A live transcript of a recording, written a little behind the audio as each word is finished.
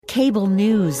Cable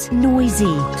news, noisy,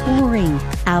 boring,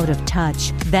 out of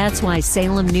touch. That's why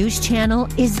Salem News Channel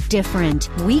is different.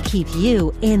 We keep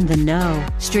you in the know.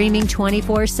 Streaming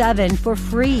 24/7 for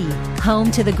free.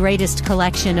 Home to the greatest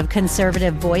collection of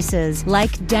conservative voices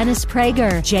like Dennis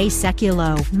Prager, Jay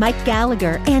Sekulow, Mike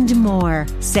Gallagher, and more.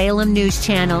 Salem News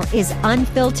Channel is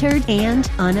unfiltered and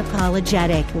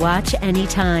unapologetic. Watch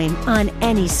anytime, on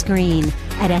any screen,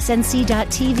 at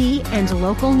snc.tv and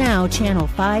Local Now Channel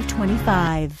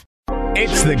 525.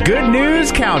 It's the Good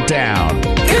News Countdown.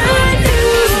 Good news,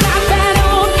 got that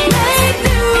old make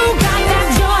new, got that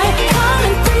joy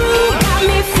coming through, got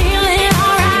me feeling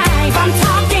alright. I'm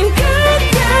talking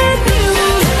good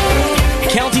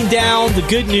news. Counting down the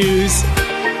good news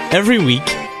every week.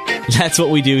 That's what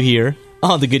we do here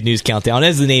on the Good News Countdown,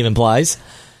 as the name implies.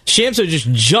 Shamso just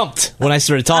jumped when I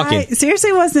started talking. I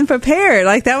seriously wasn't prepared.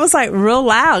 Like, that was like real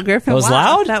loud, Griffin. That was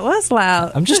loud? That was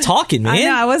loud. I'm just talking, man. I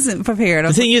know, I wasn't prepared.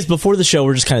 The thing is, before the show,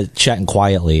 we're just kind of chatting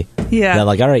quietly. Yeah. And I'm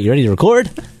like, all right, you ready to record?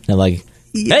 And I'm like,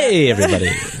 hey,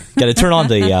 everybody. Got to turn on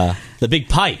the big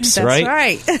pipes, That's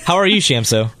right. How are you,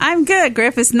 Shamso? I'm good,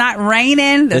 Griff. It's not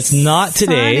raining. It's not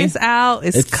today. The sun is out.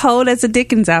 It's cold as a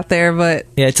dickens out there, but...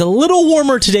 Yeah, it's a little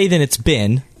warmer today than it's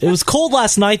been. It was cold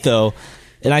last night, though,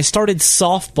 and I started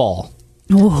softball.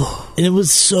 Ooh. And it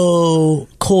was so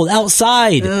cold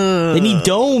outside. They need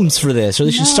domes for this, or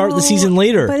they should start the season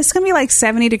later. But it's going to be like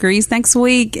 70 degrees next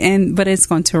week, but it's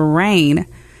going to rain.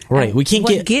 Right. And We can't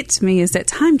what gets me is that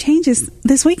time changes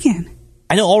this weekend.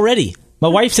 I know already. My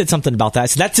wife said something about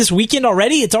that. So that's this weekend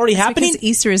already? It's already happening? Because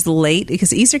Easter is late,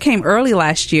 because Easter came early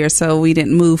last year, so we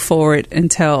didn't move forward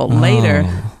until later.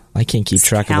 I can't keep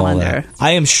track of all calendar. that.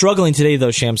 I am struggling today, though,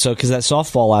 Shamso, because that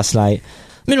softball last night.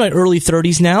 I'm in my early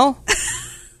 30s now.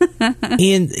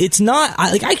 And it's not...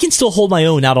 I can still hold my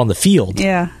own out on the field.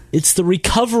 Yeah. It's the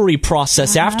recovery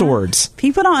process afterwards.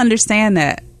 People don't understand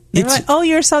that. They're It's- like, oh,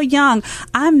 you're so young.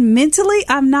 I'm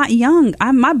not young.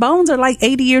 My bones are like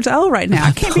 80 years old right now.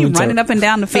 I can't be bones running are- up and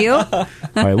down the field. All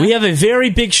right, we have a very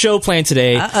big show planned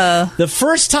today. Uh-oh. The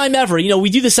first time ever, we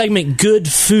do the segment Good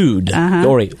Food.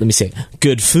 All right, let me say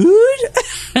Good Food?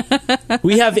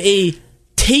 We have a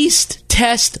taste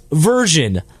test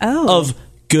version of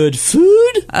Good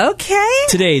Food Okay.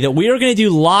 today that we are going to do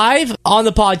live on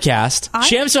the podcast.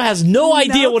 Shamso has no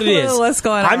idea what it clue is. what's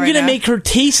going on I'm right going to now. make her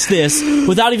taste this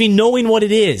without even knowing what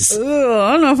it is. Ugh,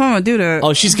 I don't know if I'm going to do that.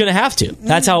 Oh, she's going to have to.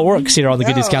 That's how it works here on the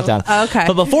Good News Countdown. Okay.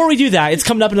 But before we do that, it's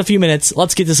coming up in a few minutes.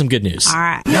 Let's get to some good news. All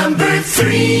right. Number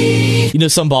 3.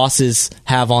 Some bosses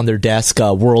have on their desk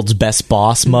a world's best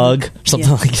boss mug, something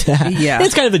like that. Yeah.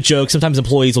 It's kind of a joke. Sometimes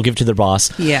employees will give it to their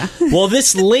boss. Yeah. Well,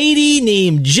 this lady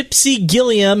named Gypsy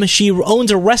Gilliam, she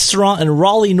owns a restaurant in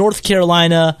Raleigh, North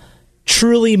Carolina,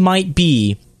 truly might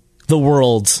be the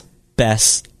world's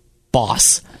best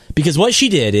boss. Because what she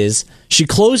did is she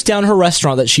closed down her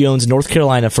restaurant that she owns in North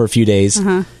Carolina for a few days,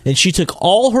 and she took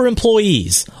all her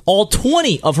employees, all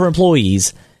 20 of her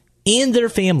employees, and their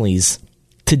families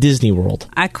to Disney World.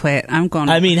 I quit. How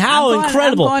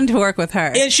incredible. I'm going to work with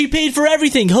her. And she paid for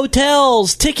everything,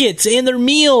 hotels, tickets, and their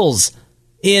meals.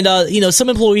 And, some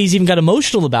employees even got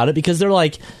emotional about it because they're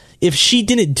like, if she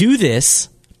didn't do this,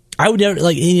 I would never,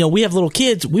 we have little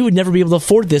kids, we would never be able to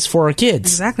afford this for our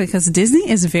kids. Exactly, because Disney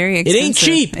is very expensive. ain't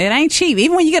cheap. It ain't cheap.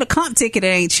 Even when you get a comp ticket, it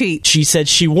ain't cheap. She said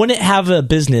she wouldn't have a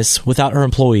business without her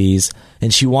employees,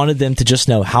 and she wanted them to just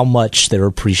know how much they're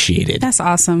appreciated. That's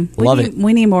awesome. Love it.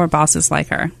 We need more bosses like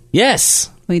her.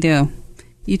 Yes. We do.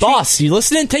 Boss, you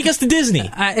listening? Take us to Disney.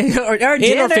 Or And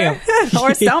dinner. our family.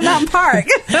 Or Stone Mountain Park.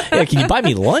 Yeah, can you buy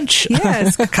me lunch?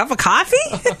 Yes. A cup of coffee?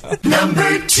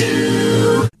 Number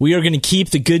 2. We are going to keep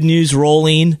the good news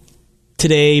rolling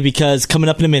today because coming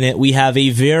up in a minute, we have a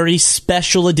very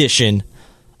special edition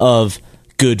of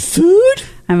Good Food.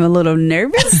 I'm a little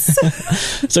nervous.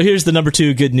 So here's the number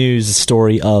 2 good news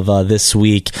story of this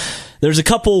week. There's a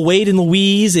couple, Wade and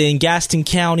Louise, in Gaston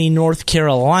County, North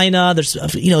Carolina. There's,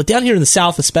 down here in the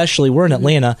South especially, we're in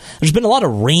Atlanta. There's been a lot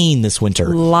of rain this winter.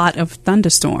 A lot of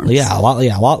thunderstorms. Yeah, a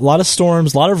lot of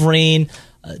storms, a lot of rain.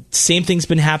 Same thing's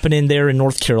been happening there in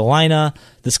North Carolina.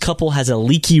 This couple has a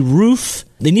leaky roof.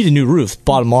 They need a new roof,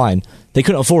 bottom line. They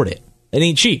couldn't afford it. It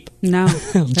ain't cheap. No.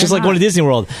 Just like going to Disney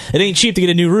World. It ain't cheap to get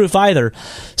a new roof either.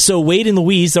 So Wade and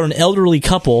Louise, they're an elderly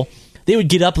couple. They would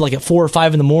get up at 4 or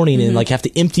 5 in the morning and have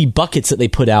to empty buckets that they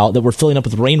put out that were filling up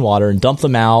with rainwater and dump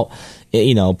them out,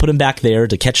 put them back there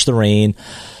to catch the rain.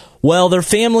 Well, their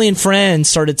family and friends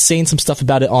started saying some stuff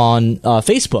about it on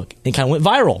Facebook and kind of went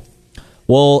viral.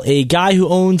 Well, a guy who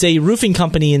owns a roofing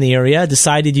company in the area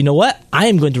decided, you know what? I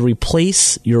am going to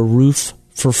replace your roof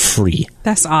for free.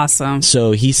 That's awesome.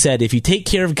 So he said, if you take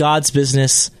care of God's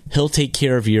business, he'll take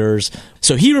care of yours.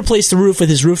 So he replaced the roof with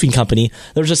his roofing company.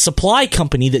 There was a supply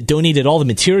company that donated all the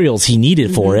materials he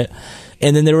needed for it.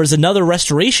 And then there was another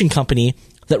restoration company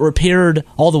that repaired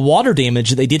all the water damage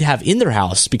that they did have in their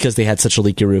house because they had such a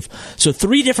leaky roof. So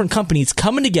 3 different companies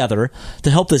coming together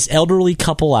to help this elderly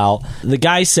couple out. The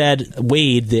guy said,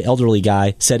 Wade, the elderly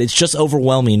guy, said it's just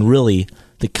overwhelming, really,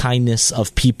 the kindness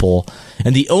of people.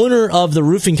 And the owner of the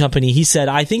roofing company, he said,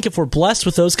 I think if we're blessed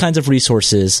with those kinds of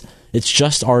resources, it's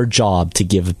just our job to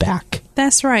give back.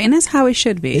 That's right, and that's how it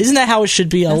should be. Isn't that how it should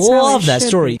be? I That's how love it that should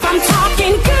story. I'm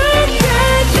talking good news.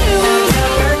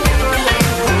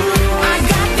 I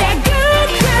got that good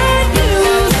news.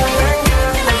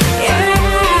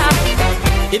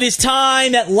 Yeah. It is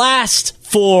time at last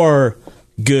for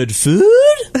good food.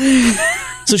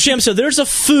 So, Shem, there's a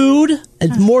food,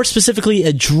 and more specifically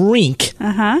a drink,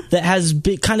 that has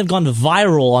kind of gone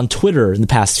viral on Twitter in the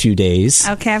past few days.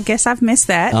 Okay, I guess I've missed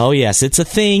that. Oh, yes. It's a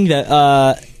thing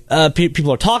that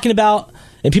people are talking about,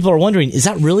 and people are wondering, is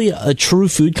that really a true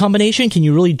food combination? Can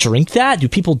you really drink that? Do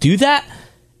people do that?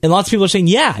 And lots of people are saying,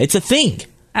 yeah, it's a thing.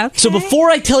 Okay. So before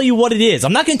I tell you what it is,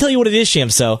 I'm not going to tell you what it is, Shem.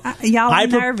 Y'all I are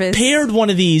nervous. prepared one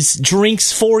of these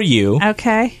drinks for you.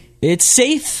 Okay. It's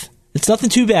safe. It's nothing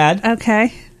too bad.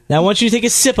 Okay. Now I want you to take a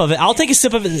sip of it. I'll take a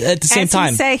sip of it at the same As time.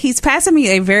 you say, he's passing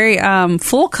me a very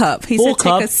full cup. He Full said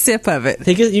cup. take a sip of it.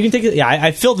 You can take it. Yeah,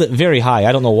 I filled it very high.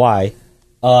 I don't know why.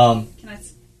 Hold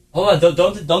on.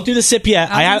 Don't do the sip yet.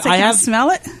 I Can have.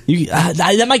 smell it? You,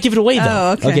 that might give it away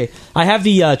though. Oh, okay. I have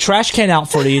the trash can out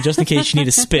for you just in case you need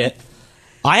a spit.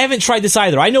 I haven't tried this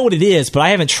either. I know what it is, but I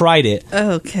haven't tried it.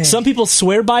 Okay. Some people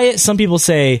swear by it. Some people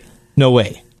say no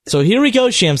way. So here we go,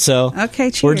 Shamso. Okay,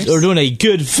 cheers. We're doing a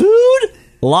good food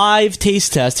live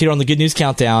taste test here on the Good News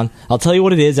Countdown. I'll tell you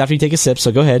what it is after you take a sip,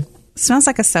 so go ahead. Smells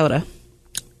like a soda.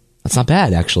 That's not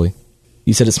bad, actually.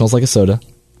 You said it smells like a soda.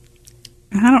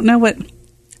 I don't know what.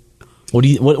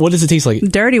 What does it taste like?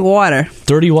 Dirty water.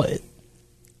 Dirty what?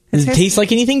 Does it tastes taste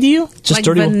like anything to you? Just like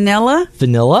dirty vanilla.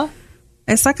 vanilla?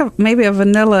 It's like maybe a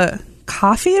vanilla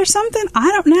coffee or something. I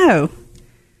don't know.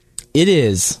 It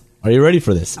is. Are you ready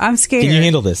for this? I'm scared. Can you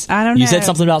handle this? I don't know. You said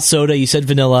something about soda. You said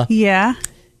vanilla. Yeah.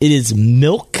 It is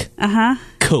milk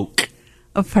Coke.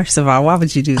 Oh, first of all, why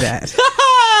would you do that?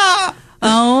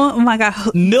 Oh my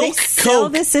God! Milk they sell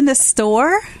Coke. this in the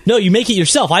store? No, you make it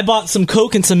yourself. I bought some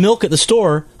Coke and some milk at the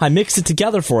store. I mixed it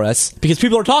together for us because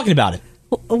people are talking about it.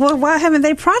 Well, why haven't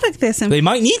they product this and They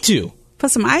might need to. put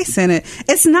some ice in it?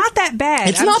 It's not that bad.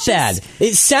 It's not bad.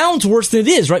 It sounds worse than it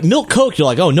is, right? Milk Coke, you're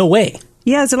like, oh, no way.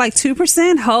 Yeah, is it like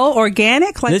 2% whole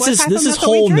organic? Like This what is type of milk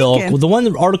whole are we milk. drinking? The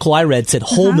one article I read said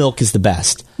whole milk is the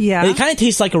best. Yeah. And it kind of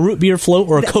tastes like a root beer float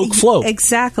or a Coke float.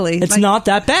 Exactly. It's Like, not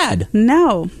that bad.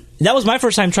 No. That was my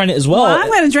first time trying it as well. Well, I'm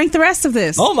going to drink the rest of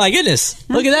this. Oh my goodness.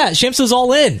 Look at that. Shamsa's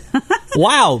all in.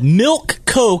 Wow. Milk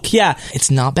Coke. Yeah.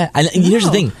 It's not bad. And here's the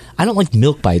thing. I don't like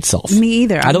milk by itself. Me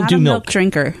either. I don't I'm not do a milk.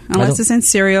 drinker. Unless it's in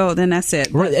cereal, then that's it.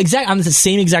 Right, I'm the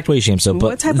same exact way, Shamsa. But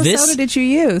What type of this, soda did you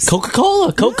use?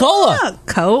 Coca-Cola. Coca-Cola. Ah,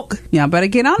 Coke. Y'all better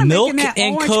get on it. Milk making that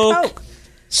and orange Coke.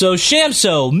 So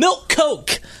Shamso, milk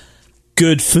Coke.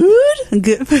 Good food?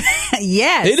 Good.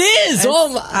 Yes. It is.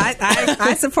 Oh my.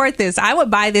 I support this. I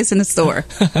would buy this in the store.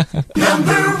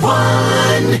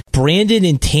 Brandon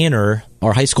and Tanner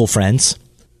are high school friends.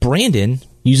 Brandon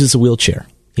uses a wheelchair.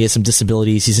 He has some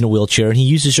disabilities. He's in a wheelchair, and he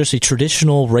uses just a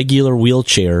traditional, regular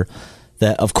wheelchair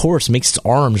that, of course, makes his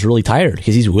arms really tired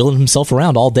because he's wheeling himself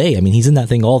around all day. I mean, he's in that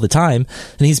thing all the time,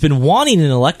 and he's been wanting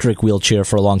an electric wheelchair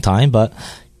for a long time, but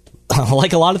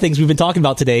like a lot of things we've been talking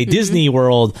about today, Disney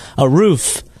World, a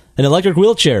roof, an electric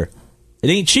wheelchair, it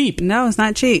ain't cheap. No, it's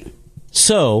not cheap.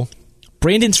 So,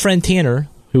 Brandon's friend Tanner,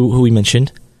 who we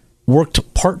mentioned,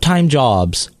 worked part-time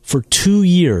jobs for 2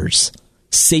 years,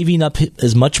 saving up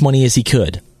as much money as he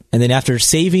could. And then after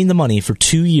saving the money for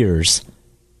 2 years,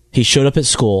 he showed up at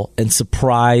school and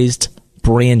surprised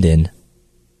Brandon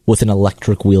with an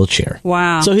electric wheelchair.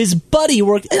 Wow. So his buddy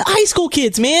worked, high school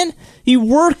kids, man. He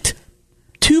worked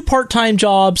 2 part-time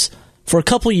jobs for a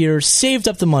couple years, saved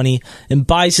up the money, and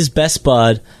buys his best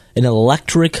bud an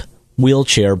electric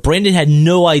wheelchair. Brandon had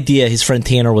no idea his friend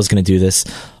Tanner was going to do this.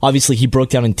 Obviously, he broke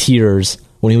down in tears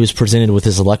when he was presented with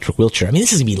his electric wheelchair. I mean,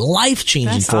 this is going to be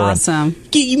life-changing That's for him. awesome.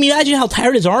 Can you imagine how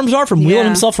tired his arms are from wheeling Yeah,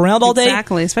 himself around all day?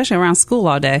 Exactly, especially around school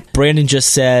all day. Brandon just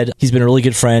said, he's been a really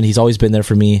good friend. He's always been there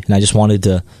for me, and I just wanted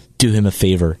to do him a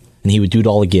favor, and he would do it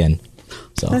all again.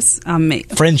 So, That's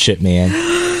amazing. friendship, man.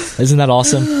 Isn't that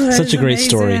awesome? Such a great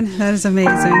story. That is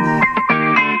amazing.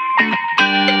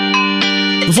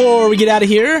 Before we get out of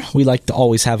here, we like to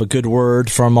always have a good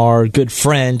word from our good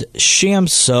friend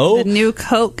Shamso. The new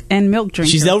Coke and milk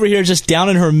drinker. She's over here just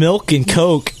downing her milk and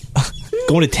Coke,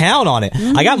 going to town on it.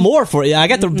 I got more for you. I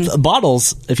got the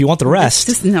bottles if you want the rest.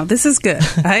 This is good.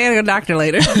 I gotta go to the doctor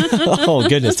later. Oh,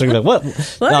 goodness. They're like, what?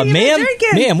 What have you been drinking?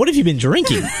 Ma'am, what have you been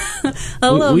drinking?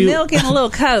 A little milk and a little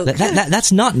Coke.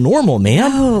 That's not normal,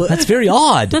 ma'am. No. That's very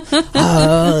odd. Do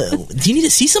you need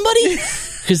to see somebody?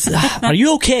 Because are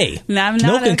you okay? No, I'm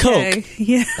not milk and okay. Coke.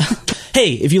 Yeah.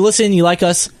 Hey, if you listen, you like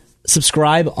us,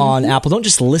 subscribe on Apple. Don't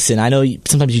just listen. I know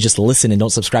sometimes you just listen and don't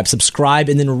subscribe. Subscribe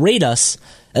and then rate us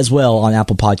as well on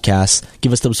Apple Podcasts.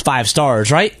 Give us those 5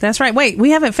 stars, right? That's right. Wait,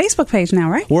 we have a Facebook page now,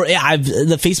 right?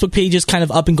 The Facebook page is kind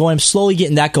of up and going. I'm slowly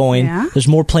getting that going. Yeah. There's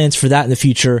more plans for that in the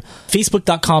future.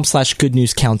 Facebook.com/Good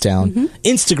News Countdown.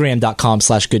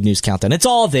 Instagram.com/Good News Countdown. It's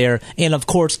all there. And of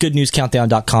course,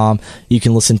 GoodNewsCountdown.com. You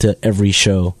can listen to every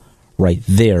show right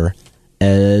there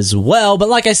as well. But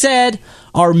like I said,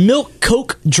 our milk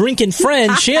Coke drinking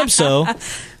friend, Shamso,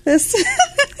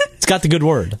 it's got the good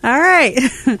word. All right.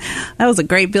 That was a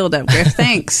great build-up, Griff.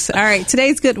 Thanks. All right.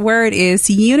 Today's good word is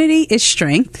unity is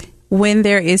strength. When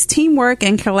there is teamwork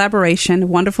and collaboration,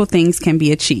 wonderful things can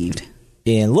be achieved.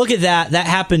 And look at that. That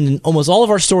happened in almost all of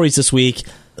our stories this week,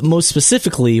 most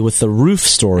specifically with the roof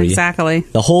story. Exactly.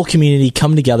 The whole community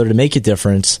coming together to make a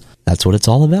difference. That's what it's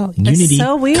all about. Unity, It's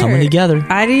so weird. coming together.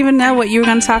 I didn't even know what you were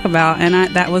going to talk about, and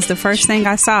that was the first thing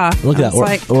I saw. Look at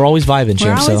that. We're always vibing,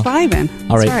 We're Shamso. always vibing.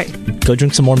 All That's right. Go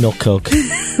drink some more milk Coke.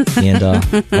 And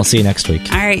I'll see you next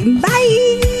week. All right.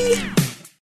 Bye.